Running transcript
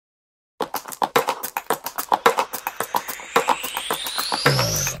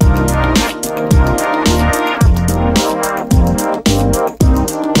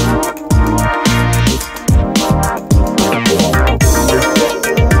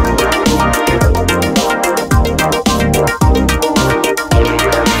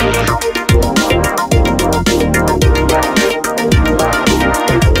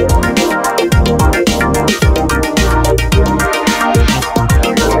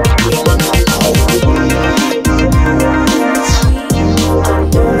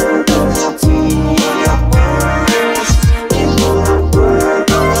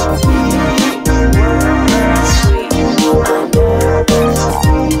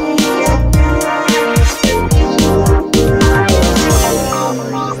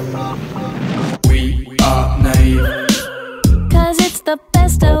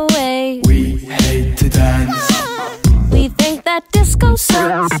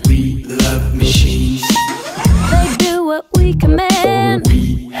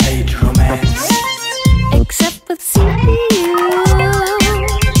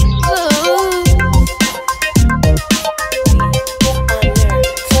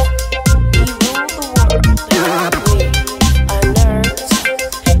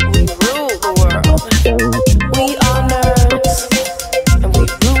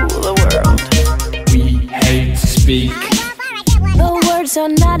lives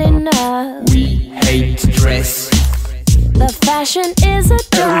are not enough. We hate stress. The fashion is a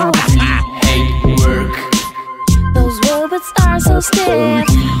joke. We hate work. Those robots are so stiff.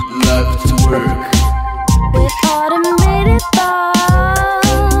 We love to work. With automated thoughts.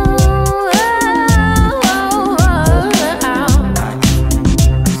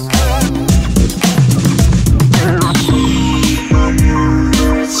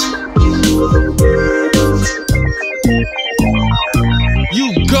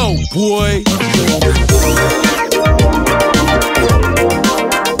 You go, boy.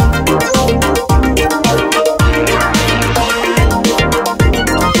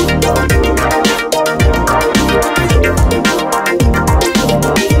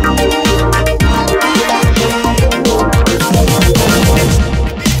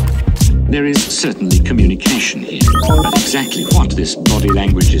 There is certainly communication here, but exactly what this body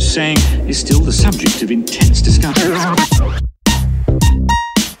language is saying is still the subject of intense discussion.